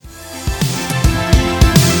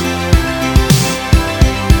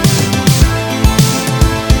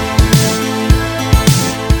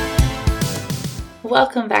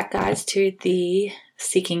Welcome back, guys, to the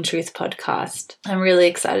Seeking Truth podcast. I'm really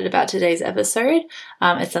excited about today's episode.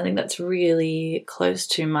 It's something that's really close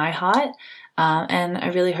to my heart, and I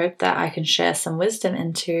really hope that I can share some wisdom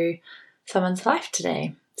into someone's life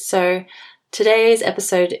today. So today's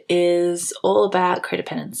episode is all about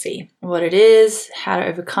codependency, what it is, how to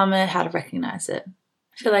overcome it, how to recognize it.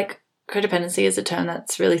 I feel like codependency is a term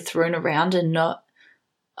that's really thrown around and not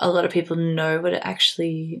a lot of people know what it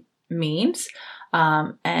actually means,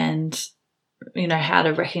 and how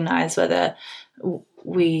to recognize whether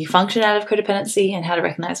we function out of codependency and how to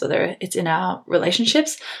recognize whether it's in our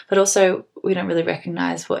relationships, but also we don't really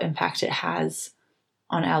recognize what impact it has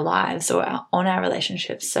on our lives or on our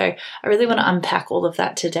relationships. So I really want to unpack all of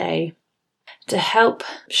that today to help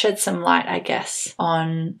shed some light, I guess,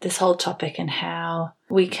 on this whole topic and how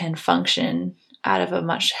we can function out of a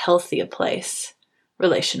much healthier place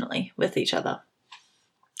relationally with each other.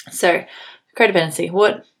 So codependency,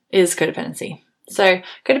 what is codependency? So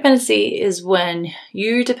codependency is when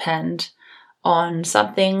you depend on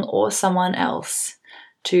something or someone else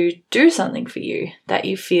to do something for you that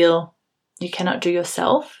you feel you cannot do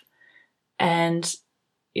yourself, and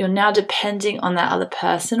you're now depending on that other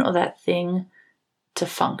person or that thing to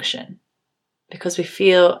function. Because we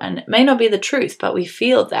feel, and it may not be the truth, but we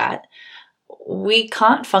feel that we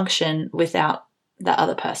can't function without that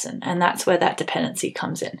other person, and that's where that dependency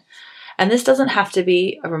comes in. And this doesn't have to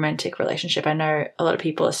be a romantic relationship. I know a lot of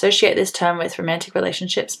people associate this term with romantic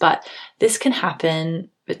relationships, but this can happen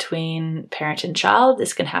between parent and child.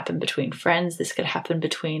 This can happen between friends. This can happen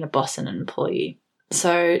between a boss and an employee.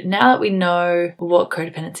 So now that we know what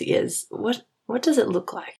codependency is, what does it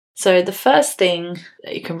look like? So the first thing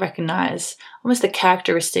that you can recognize, almost the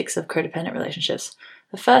characteristics of codependent relationships.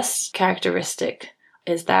 The first characteristic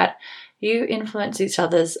is that you influence each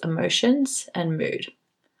other's emotions and mood.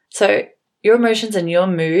 So your emotions and your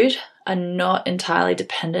mood are not entirely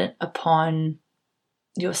dependent upon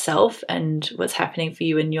yourself and what's happening for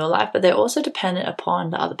you in your life, but they're also dependent upon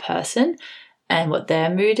the other person and what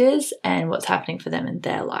their mood is and what's happening for them in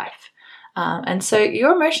their life. And so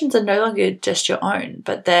your emotions are no longer just your own,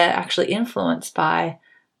 but they're actually influenced by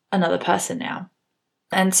another person now.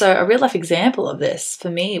 And so a real life example of this for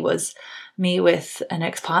me was me with an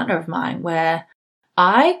ex-partner of mine, where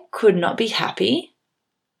I could not be happy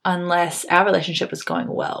unless our relationship was going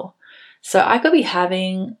well. So I could be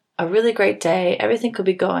having a really great day. Everything could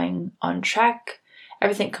be going on track.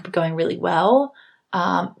 Everything could be going really well.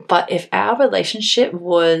 But if our relationship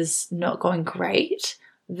was not going great,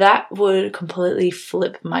 that would completely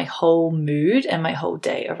flip my whole mood and my whole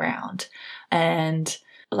day around. And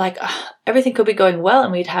everything could be going well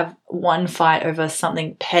and we'd have one fight over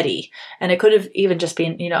something petty. And it could have even just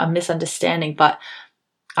been, a misunderstanding, but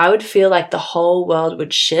I would feel like the whole world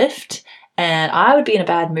would shift and I would be in a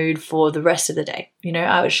bad mood for the rest of the day.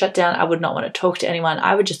 I would shut down. I would not want to talk to anyone.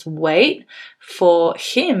 I would just wait for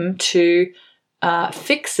him to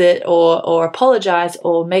fix it or apologize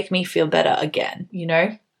or make me feel better again.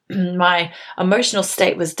 My emotional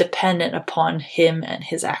state was dependent upon him and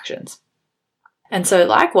his actions. And so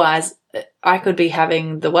likewise, I could be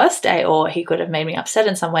having the worst day or he could have made me upset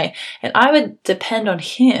in some way, and I would depend on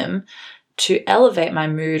him to elevate my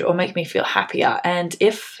mood or make me feel happier. And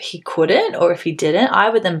if he couldn't or if he didn't, I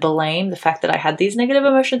would then blame the fact that I had these negative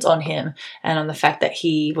emotions on him and on the fact that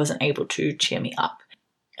he wasn't able to cheer me up.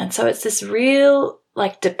 And so it's this real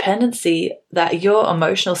dependency that your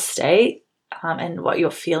emotional state and what you're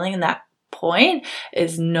feeling in that point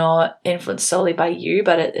is not influenced solely by you,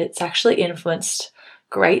 but it's actually influenced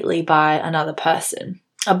greatly by another person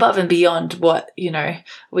above and beyond what,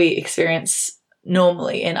 we experience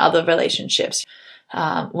normally in other relationships,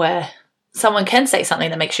 where someone can say something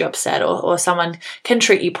that makes you upset or someone can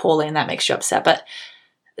treat you poorly and that makes you upset. But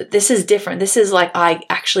this is different. This is I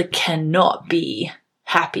actually cannot be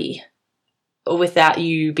happy without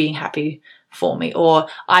you being happy for me, or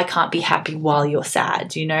I can't be happy while you're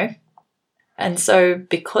sad, And so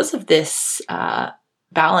because of this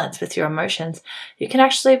balance with your emotions, you can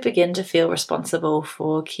actually begin to feel responsible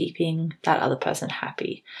for keeping that other person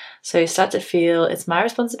happy. So you start to feel it's my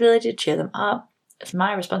responsibility to cheer them up. It's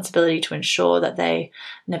my responsibility to ensure that they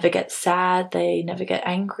never get sad, they never get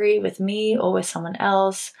angry with me or with someone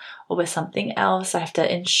else or with something else. I have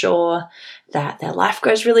to ensure that their life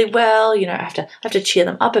goes really well. I have to cheer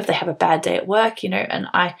them up if they have a bad day at work, and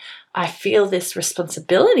I feel this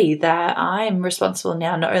responsibility that I'm responsible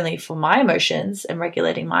now not only for my emotions and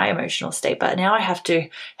regulating my emotional state, but now I have to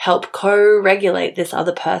help co-regulate this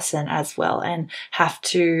other person as well and have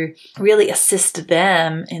to really assist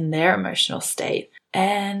them in their emotional state.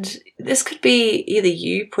 And this could be either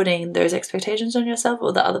you putting those expectations on yourself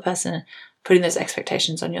or the other person putting those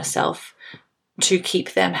expectations on yourself to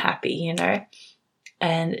keep them happy, you know?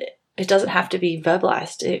 And it doesn't have to be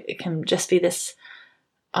verbalized. It can just be this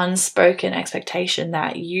unspoken expectation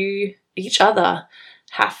that you, each other,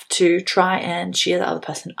 have to try and cheer the other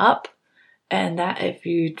person up. And that if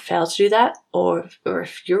you fail to do that, or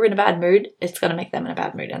if you're in a bad mood, it's going to make them in a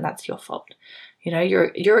bad mood, and that's your fault. You know,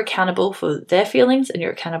 you're accountable for their feelings, and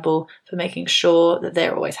you're accountable for making sure that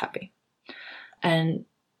they're always happy. And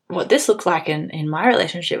what this looks like in my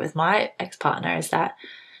relationship with my ex-partner is that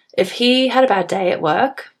if he had a bad day at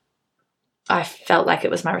work, I felt like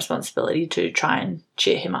it was my responsibility to try and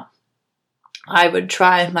cheer him up. I would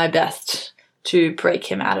try my best to break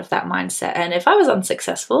him out of that mindset. And if I was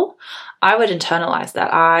unsuccessful, I would internalize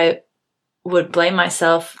that. I would blame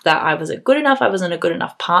myself that I wasn't good enough. I wasn't a good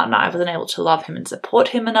enough partner. I wasn't able to love him and support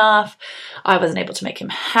him enough. I wasn't able to make him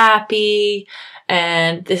happy.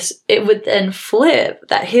 And it would then flip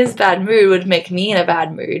that his bad mood would make me in a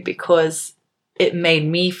bad mood because it made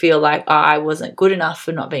me feel like I wasn't good enough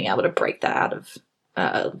for not being able to break him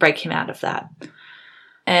out of that.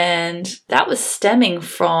 And that was stemming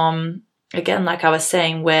from, again, like I was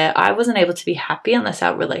saying, where I wasn't able to be happy unless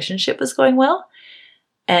our relationship was going well.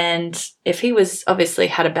 And if he was obviously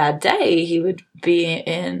had a bad day, he would be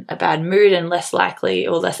in a bad mood and less likely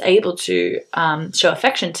or less able to show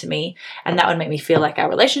affection to me. And that would make me feel like our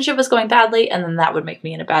relationship was going badly. And then that would make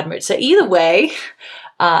me in a bad mood. So either way,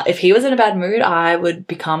 if he was in a bad mood, I would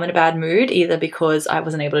become in a bad mood, either because I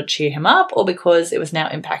wasn't able to cheer him up or because it was now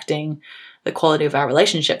impacting the quality of our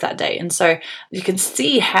relationship that day. And so you can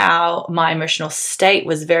see how my emotional state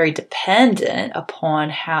was very dependent upon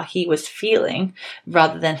how he was feeling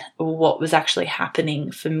rather than what was actually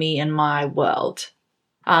happening for me in my world.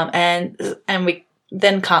 And we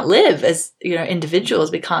then can't live as, you know,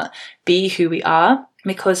 individuals. We can't be who we are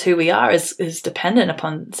because who we are is dependent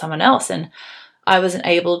upon someone else. And I wasn't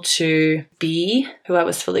able to be who I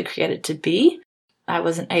was fully created to be. I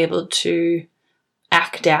wasn't able to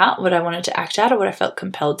act out what I wanted to act out or what I felt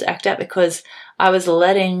compelled to act out because I was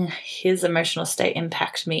letting his emotional state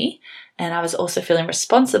impact me, and I was also feeling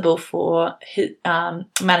responsible for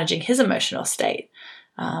managing his emotional state.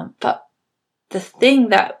 But the thing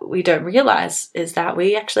that we don't realize is that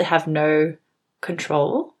we actually have no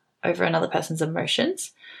control over another person's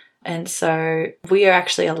emotions. And so we are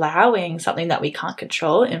actually allowing something that we can't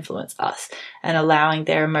control influence us and allowing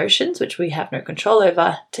their emotions, which we have no control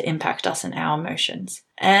over, to impact us and our emotions.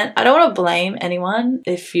 And I don't want to blame anyone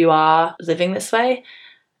if you are living this way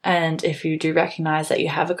and if you do recognize that you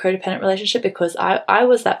have a codependent relationship, because I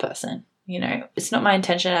was that person. You know, it's not my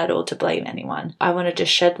intention at all to blame anyone. I want to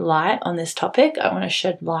just shed light on this topic. I want to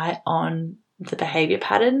shed light on the behavior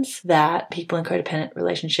patterns that people in codependent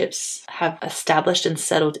relationships have established and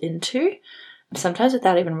settled into, sometimes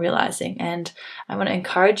without even realizing. And I want to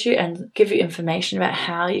encourage you and give you information about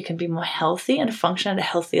how you can be more healthy and function at a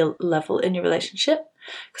healthier level in your relationship.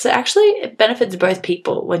 Because it benefits both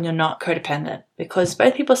people when you're not codependent, because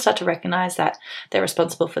both people start to recognize that they're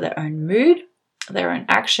responsible for their own mood, their own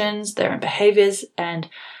actions, their own behaviors, and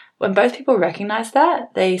when both people recognize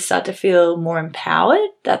that, they start to feel more empowered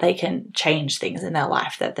that they can change things in their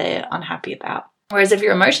life that they're unhappy about. Whereas if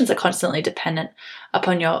your emotions are constantly dependent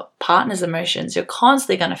upon your partner's emotions, you're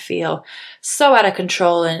constantly going to feel so out of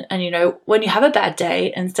control. And, you know, when you have a bad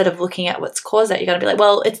day, instead of looking at what's caused that, you're going to be like,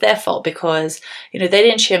 well, it's their fault because, you know, they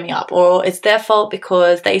didn't cheer me up, or it's their fault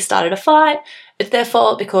because they started a fight. It's their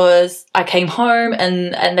fault because I came home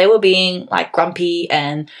and they were being like grumpy,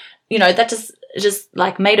 and, you know, that just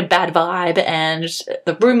like made a bad vibe, and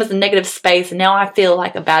the room was a negative space, and now I feel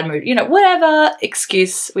like a bad mood. You know, whatever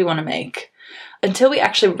excuse we want to make. Until we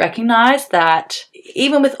actually recognize that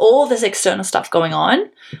even with all this external stuff going on,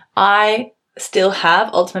 I still have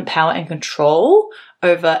ultimate power and control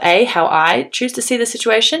over A, how I choose to see the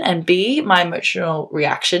situation, and B, my emotional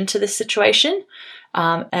reaction to this situation.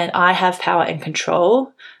 And I have power and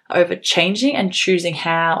control over changing and choosing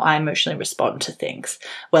how I emotionally respond to things,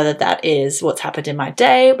 whether that is what's happened in my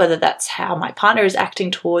day, whether that's how my partner is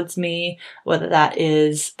acting towards me, whether that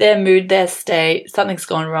is their mood, their state, something's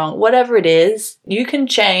gone wrong, whatever it is, you can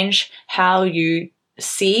change how you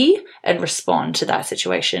see and respond to that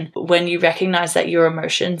situation when you recognize that your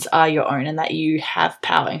emotions are your own and that you have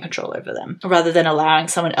power and control over them, rather than allowing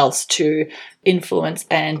someone else to influence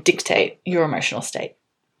and dictate your emotional state.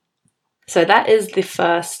 So that is the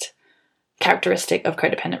first characteristic of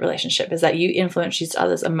codependent relationship, is that you influence each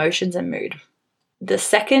other's emotions and mood. The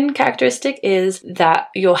second characteristic is that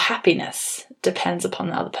your happiness depends upon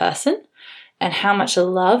the other person, and how much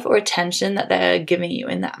love or attention that they're giving you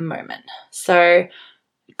in that moment. So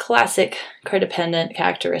classic codependent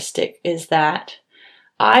characteristic is that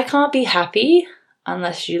I can't be happy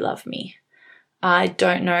unless you love me. I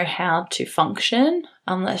don't know how to function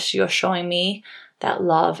unless you're showing me that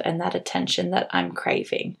love and that attention that I'm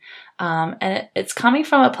craving. And it's coming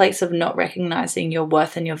from a place of not recognizing your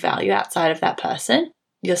worth and your value outside of that person.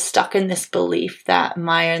 You're stuck in this belief that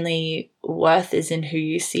my only worth is in who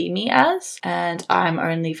you see me as, and I'm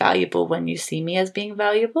only valuable when you see me as being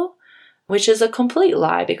valuable, which is a complete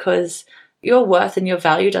lie, because your worth and your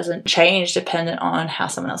value doesn't change dependent on how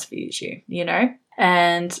someone else views you, you know?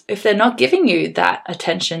 And if they're not giving you that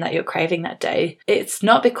attention that you're craving that day, it's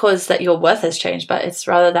not because that your worth has changed, but it's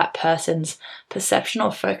rather that person's perception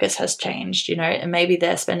or focus has changed, you know? And maybe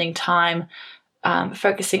they're spending time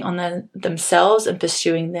focusing on themselves and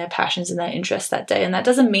pursuing their passions and their interests that day. And that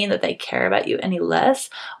doesn't mean that they care about you any less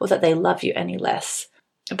or that they love you any less.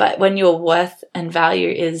 But when your worth and value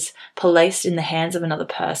is placed in the hands of another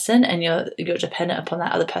person, and you're dependent upon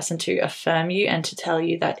that other person to affirm you and to tell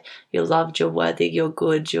you that you're loved, you're worthy, you're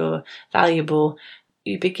good, you're valuable,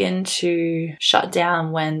 you begin to shut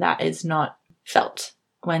down when that is not felt,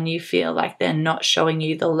 when you feel like they're not showing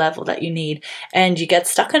you the level that you need, and you get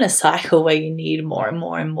stuck in a cycle where you need more and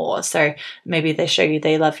more and more. So maybe they show you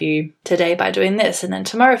they love you today by doing this, and then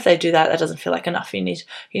tomorrow if they do that, that doesn't feel like enough. You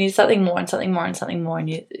need something more and something more and something more,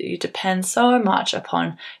 and you depend so much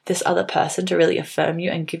upon this other person to really affirm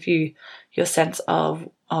you and give you your sense of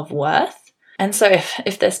worth. And so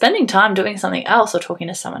if they're spending time doing something else or talking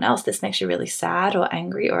to someone else, this makes you really sad or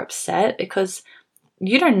angry or upset, because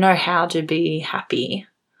you don't know how to be happy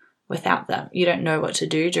without them. You don't know what to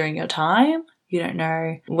do during your time. You don't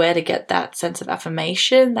know where to get that sense of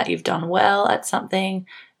affirmation that you've done well at something.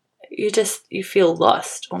 You feel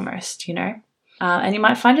lost almost, you know? And you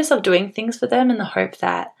might find yourself doing things for them in the hope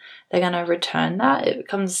that they're going to return that. It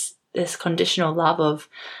becomes this conditional love of,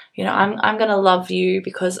 you know, I'm going to love you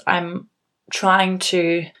because I'm trying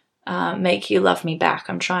to make you love me back.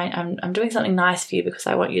 I'm doing something nice for you because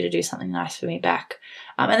I want you to do something nice for me back.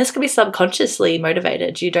 And this could be subconsciously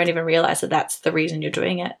motivated. You don't even realize that that's the reason you're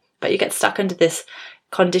doing it. But you get stuck into this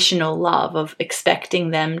conditional love of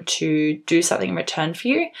expecting them to do something in return for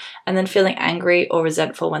you, and then feeling angry or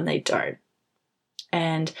resentful when they don't.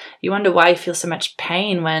 And you wonder why you feel so much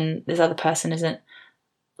pain when this other person isn't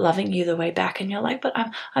loving you the way back, and you're like, but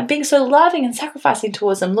I'm being so loving and sacrificing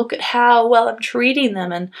towards them. Look at how well I'm treating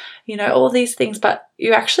them, and you know, all these things. But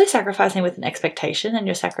you're actually sacrificing with an expectation, and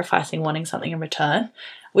you're sacrificing wanting something in return,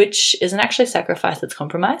 which isn't actually sacrifice, it's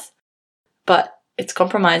compromise. But it's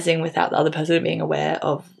compromising without the other person being aware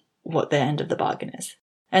of what their end of the bargain is.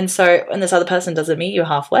 And so when this other person doesn't meet you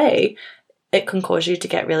halfway, it can cause you to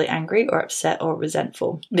get really angry or upset or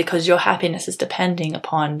resentful, because your happiness is depending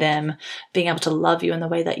upon them being able to love you in the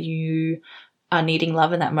way that you are needing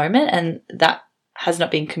love in that moment. And that has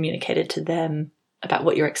not been communicated to them about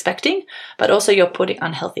what you're expecting, but also you're putting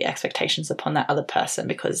unhealthy expectations upon that other person,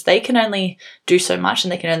 because they can only do so much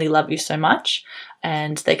and they can only love you so much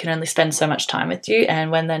and they can only spend so much time with you.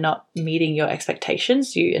 And when they're not meeting your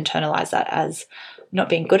expectations, you internalize that as not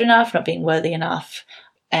being good enough, not being worthy enough,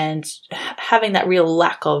 and having that real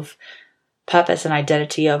lack of purpose and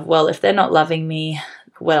identity of, well, if they're not loving me,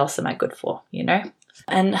 what else am I good for, you know?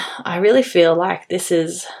 And I really feel like this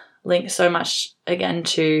is linked so much, again,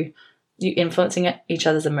 to you influencing each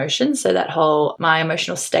other's emotions. So that whole, my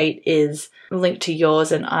emotional state is linked to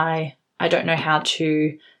yours, and I don't know how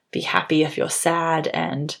to be happy if you're sad,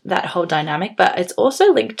 and that whole dynamic. But it's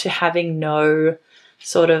also linked to having no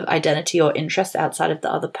sort of identity or interest outside of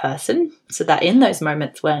the other person, so that in those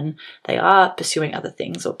moments when they are pursuing other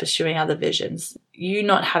things or pursuing other visions, you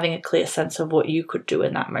not having a clear sense of what you could do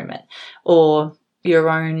in that moment, or your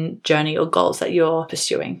own journey or goals that you're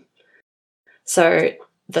pursuing. So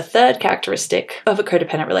the third characteristic of a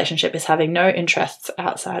codependent relationship is having no interests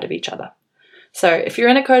outside of each other. So if you're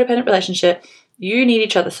in a codependent relationship, you need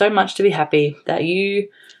each other so much to be happy that you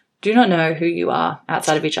do not know who you are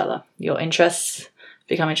outside of each other. Your interests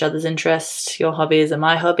become each other's interests. Your hobbies are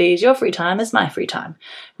my hobbies. Your free time is my free time.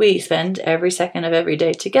 We spend every second of every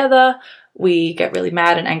day together. We get really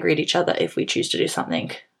mad and angry at each other if we choose to do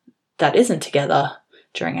something that isn't together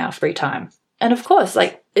during our free time. And of course,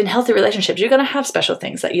 like in healthy relationships, you're going to have special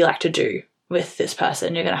things that you like to do with this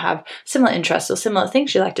person. You're going to have similar interests or similar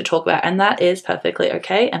things you like to talk about, and that is perfectly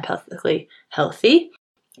okay and perfectly healthy.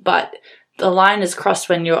 But the line is crossed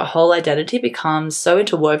when your whole identity becomes so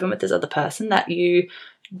interwoven with this other person that you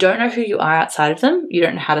don't know who you are outside of them. You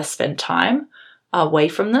don't know how to spend time away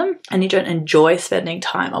from them, and you don't enjoy spending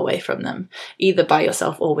time away from them, either by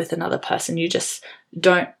yourself or with another person. You just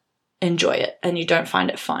don't enjoy it, and you don't find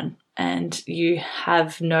it fun, and you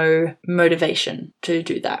have no motivation to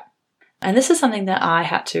do that. And this is something that I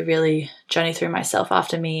had to really journey through myself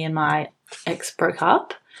after me and my ex broke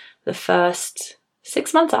up. The first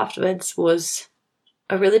 6 months afterwards was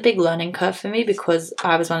a really big learning curve for me, because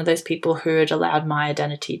I was one of those people who had allowed my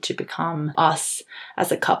identity to become us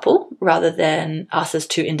as a couple rather than us as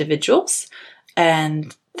two individuals.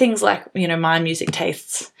 And things like, my music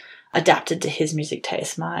tastes adapted to his music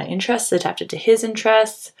tastes, my interests adapted to his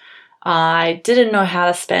interests. I didn't know how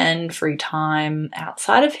to spend free time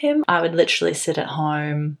outside of him. I would literally sit at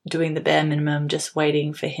home doing the bare minimum, just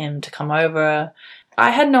waiting for him to come over. I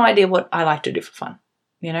had no idea what I like to do for fun,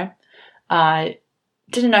 I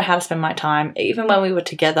didn't know how to spend my time. Even when we were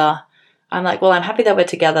together, I'm like, well, I'm happy that we're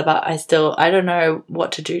together, but I don't know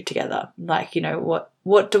what to do together. Like,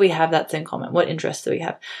 what do we have that's in common? What interests do we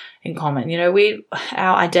have in common?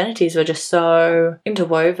 Our identities were just so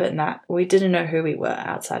interwoven that we didn't know who we were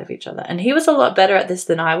outside of each other. And he was a lot better at this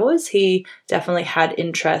than I was. He definitely had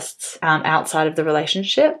interests outside of the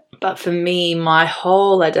relationship. But for me, my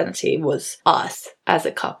whole identity was us as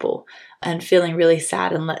a couple, and feeling really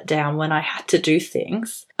sad and let down when I had to do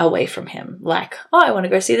things away from him. Like, I want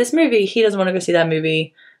to go see this movie. He doesn't want to go see that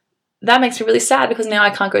movie. That makes me really sad, because now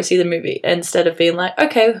I can't go see the movie. Instead of being like,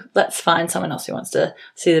 okay, let's find someone else who wants to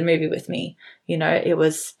see the movie with me. It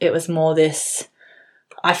was more this,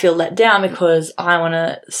 I feel let down because I want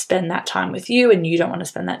to spend that time with you and you don't want to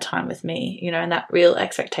spend that time with me, and that real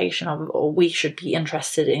expectation of, we should be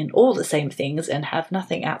interested in all the same things and have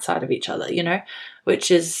nothing outside of each other,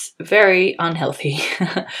 which is very unhealthy.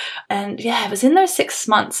 And yeah, it was in those 6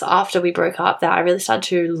 months after we broke up that I really started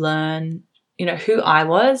to learn, who I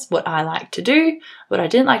was, what I liked to do, what I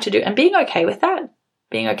didn't like to do, and being okay with that.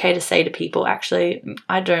 Being okay to say to people, actually,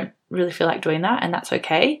 I don't really feel like doing that, and that's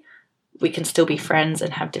okay. We can still be friends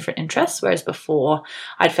and have different interests. Whereas before,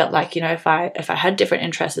 I'd felt like, if I had different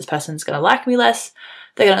interests, this person's going to like me less.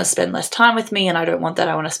 They're going to spend less time with me, and I don't want that.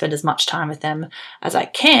 I want to spend as much time with them as I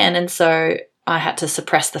can. And so I had to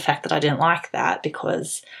suppress the fact that I didn't like that,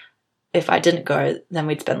 because if I didn't go, then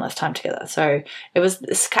we'd spend less time together. So it was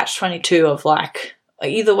this catch-22 of like,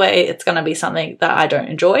 either way, it's going to be something that I don't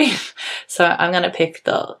enjoy. So I'm going to pick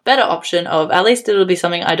the better option of, at least it'll be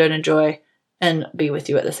something I don't enjoy and be with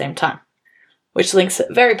you at the same time. Which links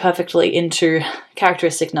very perfectly into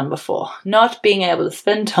characteristic number 4, not being able to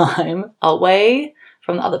spend time away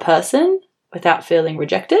from the other person without feeling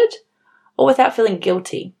rejected or without feeling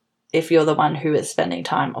guilty if you're the one who is spending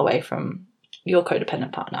time away from your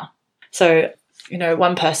codependent partner. So,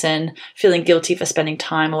 one person feeling guilty for spending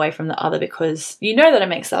time away from the other because that it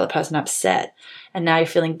makes the other person upset, and now you're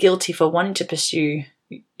feeling guilty for wanting to pursue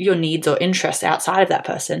your needs or interests outside of that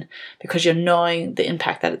person because you're knowing the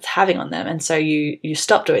impact that it's having on them. And so you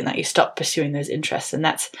stop doing that. You stop pursuing those interests. And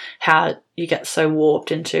that's how you get so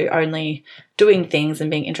warped into only doing things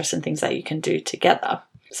and being interested in things that you can do together.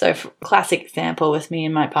 So classic example with me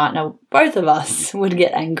and my partner, both of us would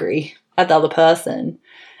get angry at the other person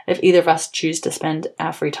if either of us choose to spend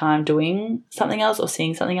our free time doing something else or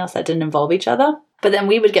seeing something else that didn't involve each other. But then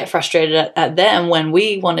we would get frustrated at them when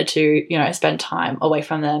we wanted to, spend time away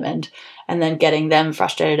from them, and then getting them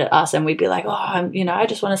frustrated at us. And we'd be like, I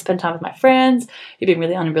just want to spend time with my friends. You're being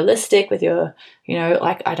really unrealistic with your,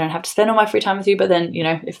 I don't have to spend all my free time with you. But then,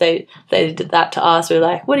 if they did that to us, we're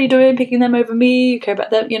like, what are you doing? Picking them over me? You care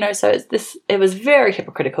about them? So it was very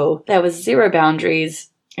hypocritical. There was zero boundaries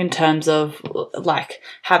in terms of like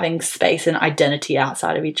having space and identity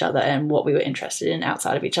outside of each other and what we were interested in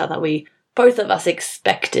outside of each other. Both of us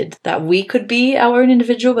expected that we could be our own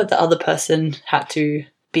individual, but the other person had to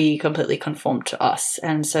be completely conformed to us.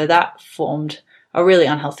 And so that formed a really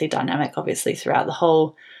unhealthy dynamic, obviously, throughout the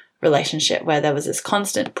whole relationship, where there was this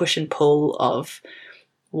constant push and pull of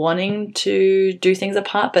wanting to do things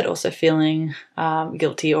apart, but also feeling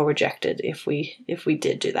guilty or rejected if we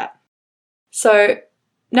did do that. So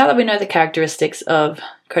now that we know the characteristics of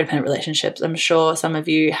codependent relationships, I'm sure some of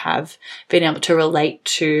you have been able to relate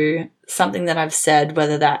to something that I've said,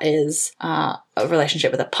 whether that is a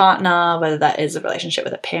relationship with a partner, whether that is a relationship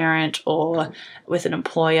with a parent or with an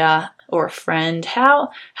employer or a friend. How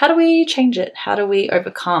do we change it? How do we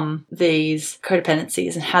overcome these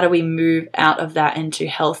codependencies, and how do we move out of that into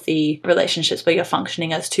healthy relationships where you're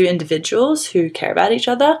functioning as two individuals who care about each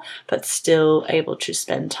other but still able to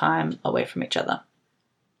spend time away from each other?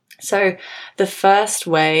 So the first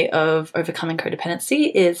way of overcoming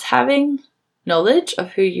codependency is having knowledge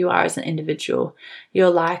of who you are as an individual,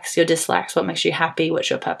 your likes, your dislikes, what makes you happy,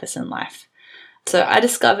 what's your purpose in life. So I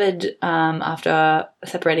discovered after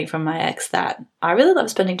separating from my ex that I really love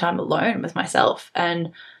spending time alone with myself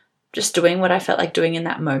and just doing what I felt like doing in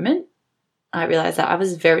that moment. I realized that I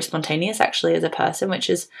was very spontaneous actually as a person, which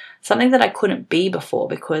is something that I couldn't be before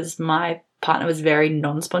because my partner was very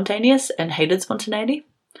non-spontaneous and hated spontaneity.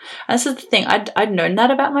 And this is the thing, I'd known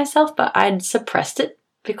that about myself, but I'd suppressed it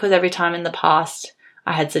because every time in the past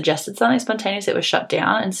I had suggested something spontaneous, it was shut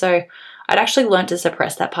down. And so I'd actually learned to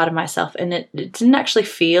suppress that part of myself, and it didn't actually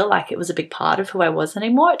feel like it was a big part of who I was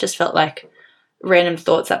anymore. It just felt like random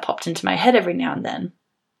thoughts that popped into my head every now and then.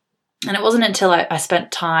 And it wasn't until I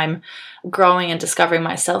spent time growing and discovering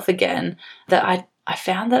myself again that I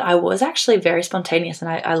found that I was actually very spontaneous, and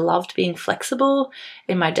I loved being flexible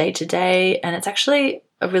in my day-to-day, and it's actually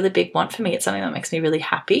a really big want for me. It's something that makes me really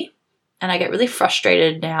happy, and I get really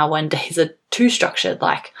frustrated now when days are too structured.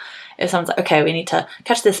 Like if someone's like, okay, we need to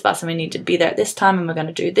catch this bus and we need to be there at this time and we're going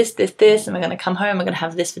to do this, and we're going to come home, we're going to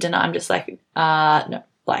have this for dinner. I'm just like, no,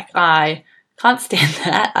 like I can't stand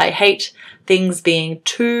that. I hate things being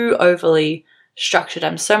too overly structured.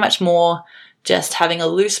 I'm so much more just having a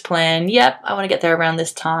loose plan. Yep, I want to get there around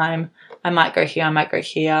this time. I might go here, I might go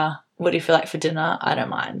here. What do you feel like for dinner? I don't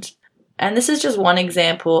mind. And this is just one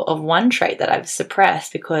example of one trait that I've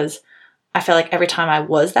suppressed because I felt like every time I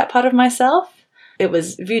was that part of myself, it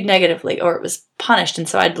was viewed negatively or it was punished. And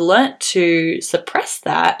so I'd learnt to suppress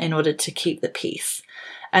that in order to keep the peace.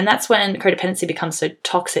 And that's when codependency becomes so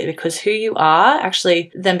toxic, because who you are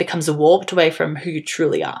actually then becomes warped away from who you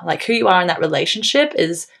truly are. Like who you are in that relationship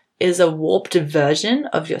is a warped version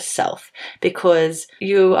of yourself, because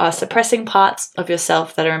you are suppressing parts of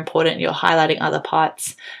yourself that are important. You're highlighting other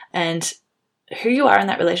parts, and who you are in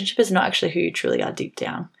that relationship is not actually who you truly are deep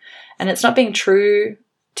down. And it's not being true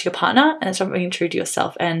to your partner, and it's not being true to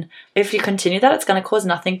yourself. And if you continue that, it's going to cause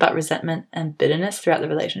nothing but resentment and bitterness throughout the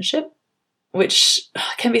relationship, which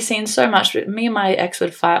can be seen so much. But me and my ex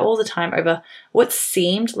would fight all the time over what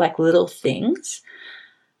seemed like little things.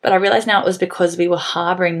 But I realize now it was because we were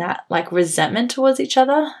harboring that like resentment towards each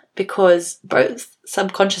other, because both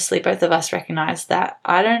subconsciously, both of us recognized that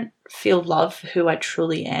I don't feel love for who I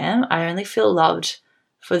truly am. I only feel loved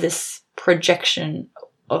for this projection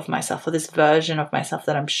of myself, or this version of myself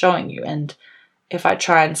that I'm showing you. And if I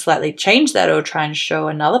try and slightly change that or try and show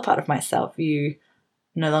another part of myself, you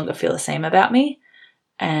no longer feel the same about me.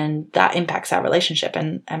 And that impacts our relationship.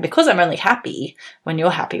 And because I'm only happy when you're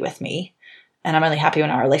happy with me, and I'm only happy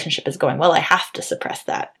when our relationship is going well, I have to suppress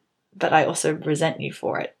that. But I also resent you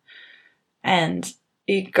for it. And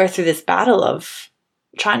you go through this battle of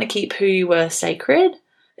trying to keep who you were sacred.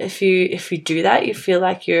 If you do that, you feel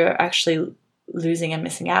like you're actually losing and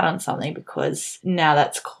missing out on something, because now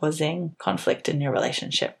that's causing conflict in your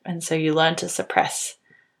relationship. And so you learn to suppress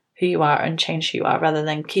who you are and change who you are rather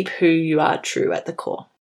than keep who you are true at the core.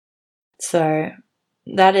 So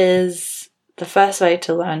that is the first way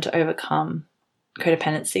to learn to overcome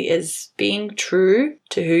codependency, is being true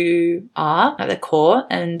to who you are at the core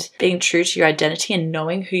and being true to your identity and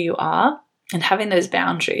knowing who you are and having those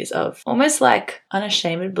boundaries of almost like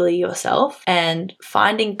unashamedly yourself and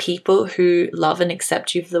finding people who love and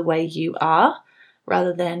accept you for the way you are,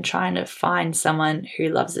 rather than trying to find someone who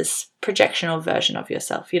loves this projectional version of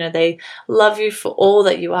yourself. You know, they love you for all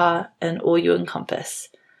that you are and all you encompass,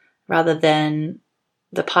 rather than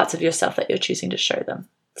the parts of yourself that you're choosing to show them.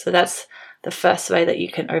 So that's the first way that you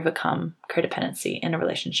can overcome codependency in a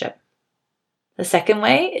relationship. The second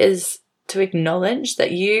way is to acknowledge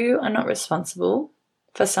that you are not responsible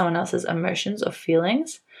for someone else's emotions or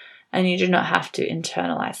feelings, and you do not have to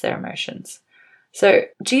internalize their emotions. So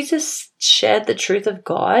Jesus shared the truth of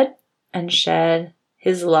God and shared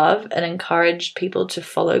his love and encouraged people to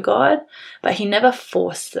follow God, but he never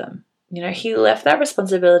forced them. You know, he left that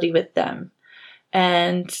responsibility with them.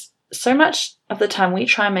 And so much of the time we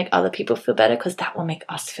try and make other people feel better because that will make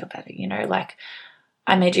us feel better. You know, like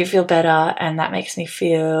I made you feel better and that makes me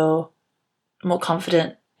feel more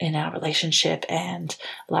confident in our relationship, and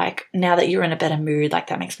like now that you're in a better mood, like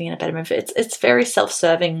that makes me in a better mood. It's very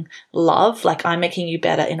self-serving love, like I'm making you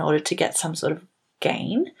better in order to get some sort of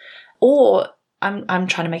gain, or I'm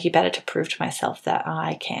trying to make you better to prove to myself that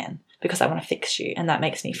I can, because I want to fix you and that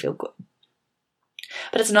makes me feel good.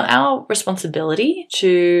 But it's not our responsibility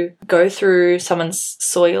to go through someone's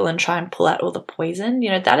soil and try and pull out all the poison. You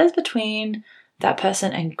know, that is between that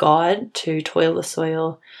person and God, to toil the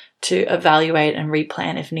soil, to evaluate and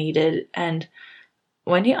replan if needed. And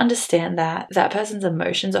when you understand that that person's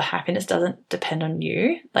emotions or happiness doesn't depend on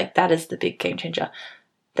you, like that is the big game changer.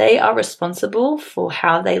 They are responsible for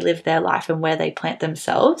how they live their life and where they plant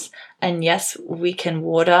themselves. And yes, we can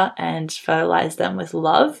water and fertilize them with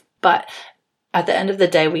love, but at the end of the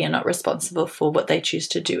day, we are not responsible for what they choose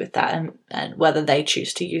to do with that and whether they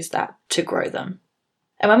choose to use that to grow them.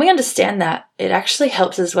 And when we understand that, it actually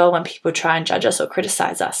helps as well when people try and judge us or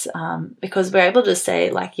criticize us, because we're able to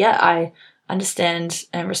say, like, yeah, I understand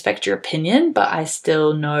and respect your opinion, but I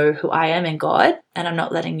still know who I am in God, and I'm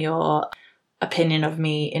not letting your opinion of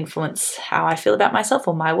me influence how I feel about myself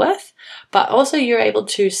or my worth. But also you're able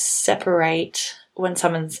to separate when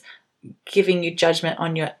someone's giving you judgment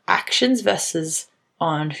on your actions versus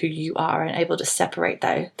on who you are, and able to separate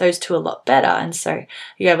those two a lot better. And so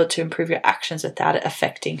you're able to improve your actions without it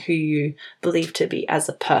affecting who you believe to be as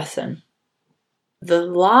a person. The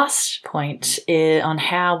last point on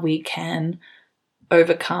how we can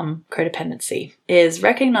overcome codependency is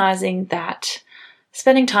recognizing that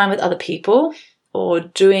spending time with other people or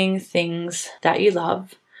doing things that you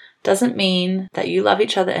love doesn't mean that you love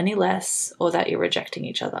each other any less or that you're rejecting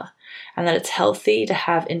each other, and that it's healthy to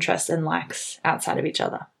have interests and likes outside of each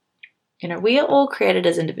other. We are all created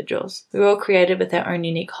as individuals. We're all created with our own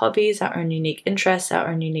unique hobbies, our own unique interests, our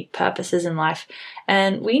own unique purposes in life,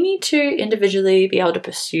 and we need to individually be able to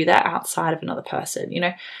pursue that outside of another person.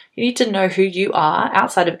 You need to know who you are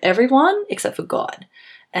outside of everyone except for God,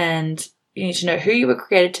 and you need to know who you were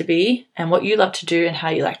created to be and what you love to do and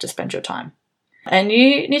how you like to spend your time. And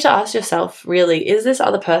you need to ask yourself, really, is this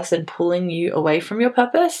other person pulling you away from your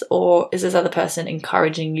purpose, or is this other person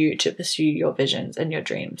encouraging you to pursue your visions and your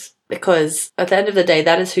dreams? Because at the end of the day,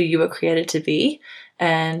 that is who you were created to be.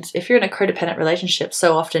 And if you're in a codependent relationship,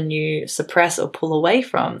 so often you suppress or pull away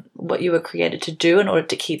from what you were created to do in order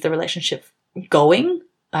to keep the relationship going.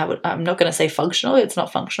 I'm not going to say functional, it's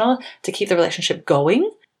not functional, to keep the relationship going.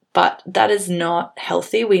 But that is not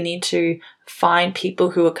healthy. We need to find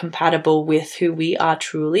people who are compatible with who we are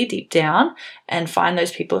truly deep down, and find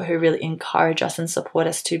those people who really encourage us and support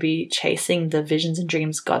us to be chasing the visions and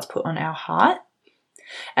dreams God's put on our heart.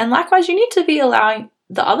 And likewise, you need to be allowing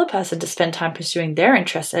the other person to spend time pursuing their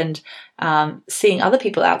interests and seeing other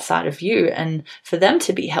people outside of you, and for them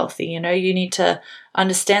to be healthy. You need to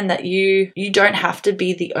understand that you don't have to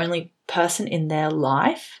be the only person in their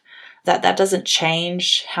life. That doesn't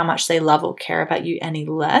change how much they love or care about you any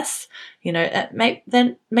less. It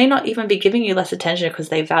may not even be giving you less attention because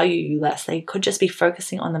they value you less. They could just be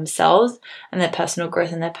focusing on themselves and their personal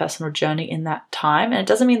growth and their personal journey in that time. And it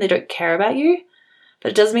doesn't mean they don't care about you,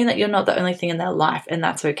 but it does mean that you're not the only thing in their life, and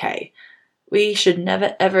that's okay. We should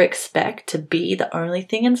never ever expect to be the only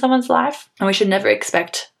thing in someone's life, and we should never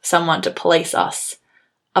expect someone to place us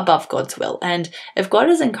above God's will. And if God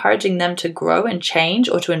is encouraging them to grow and change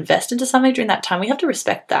or to invest into something during that time, we have to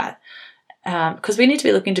respect that, because we need to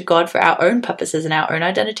be looking to God for our own purposes and our own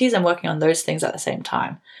identities and working on those things at the same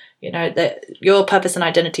time. That your purpose and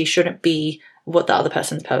identity shouldn't be what the other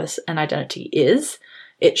person's purpose and identity is.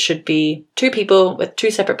 It should be two people with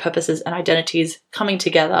two separate purposes and identities coming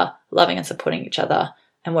together, loving and supporting each other,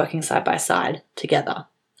 and working side by side together.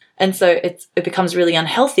 And so it becomes really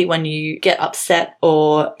unhealthy when you get upset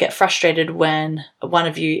or get frustrated when one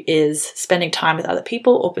of you is spending time with other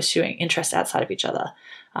people or pursuing interests outside of each other,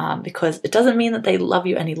 because it doesn't mean that they love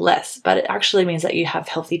you any less, but it actually means that you have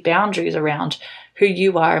healthy boundaries around who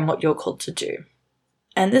you are and what you're called to do.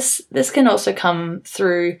 And this can also come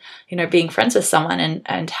through, being friends with someone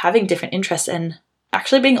and having different interests, and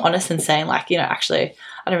actually being honest and saying, like, actually,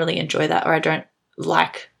 I don't really enjoy that, or I don't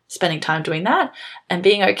like spending time doing that, and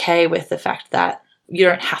being okay with the fact that you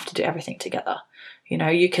don't have to do everything together.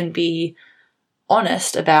 You can be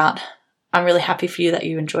honest about, I'm really happy for you that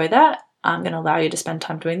you enjoy that. I'm going to allow you to spend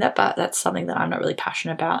time doing that, but that's something that I'm not really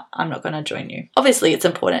passionate about. I'm not going to join you. Obviously, it's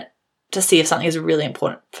important to see if something is really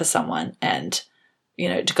important for someone and,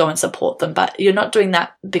 to go and support them, but you're not doing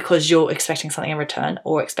that because you're expecting something in return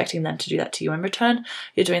or expecting them to do that to you in return.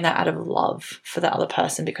 You're doing that out of love for the other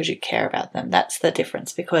person because you care about them. That's the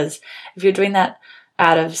difference, because if you're doing that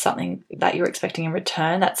out of something that you're expecting in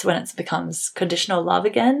return, that's when it becomes conditional love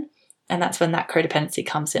again. And that's when that codependency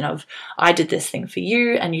comes in of, I did this thing for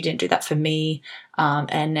you and you didn't do that for me.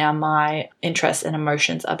 And now my interests and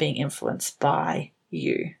emotions are being influenced by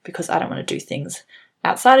you because I don't want to do things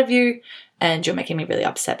outside of you, and you're making me really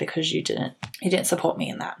upset because you didn't support me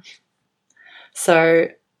in that. So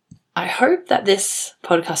I hope that this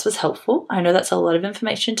podcast was helpful. I know that's a lot of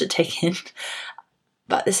information to take in,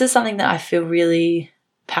 but this is something that I feel really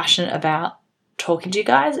passionate about talking to you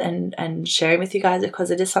guys and sharing with you guys, because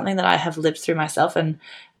it is something that I have lived through myself, and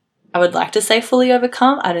I would like to say fully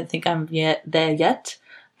overcome. I don't think I'm there yet,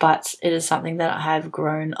 but it is something that I have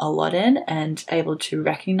grown a lot in and able to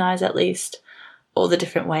recognize at least all the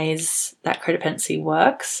different ways that codependency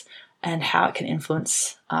works and how it can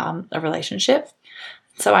influence a relationship.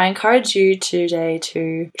 So I encourage you today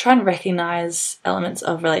to try and recognize elements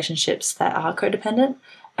of relationships that are codependent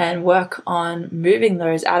and work on moving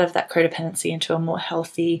those out of that codependency into a more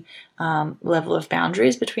healthy level of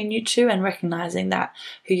boundaries between you two, and recognizing that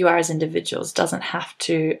who you are as individuals doesn't have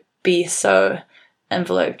to be so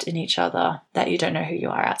enveloped in each other that you don't know who you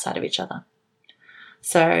are outside of each other.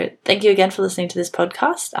 So thank you again for listening to this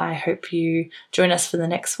podcast. I hope you join us for the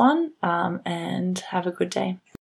next one, and have a good day.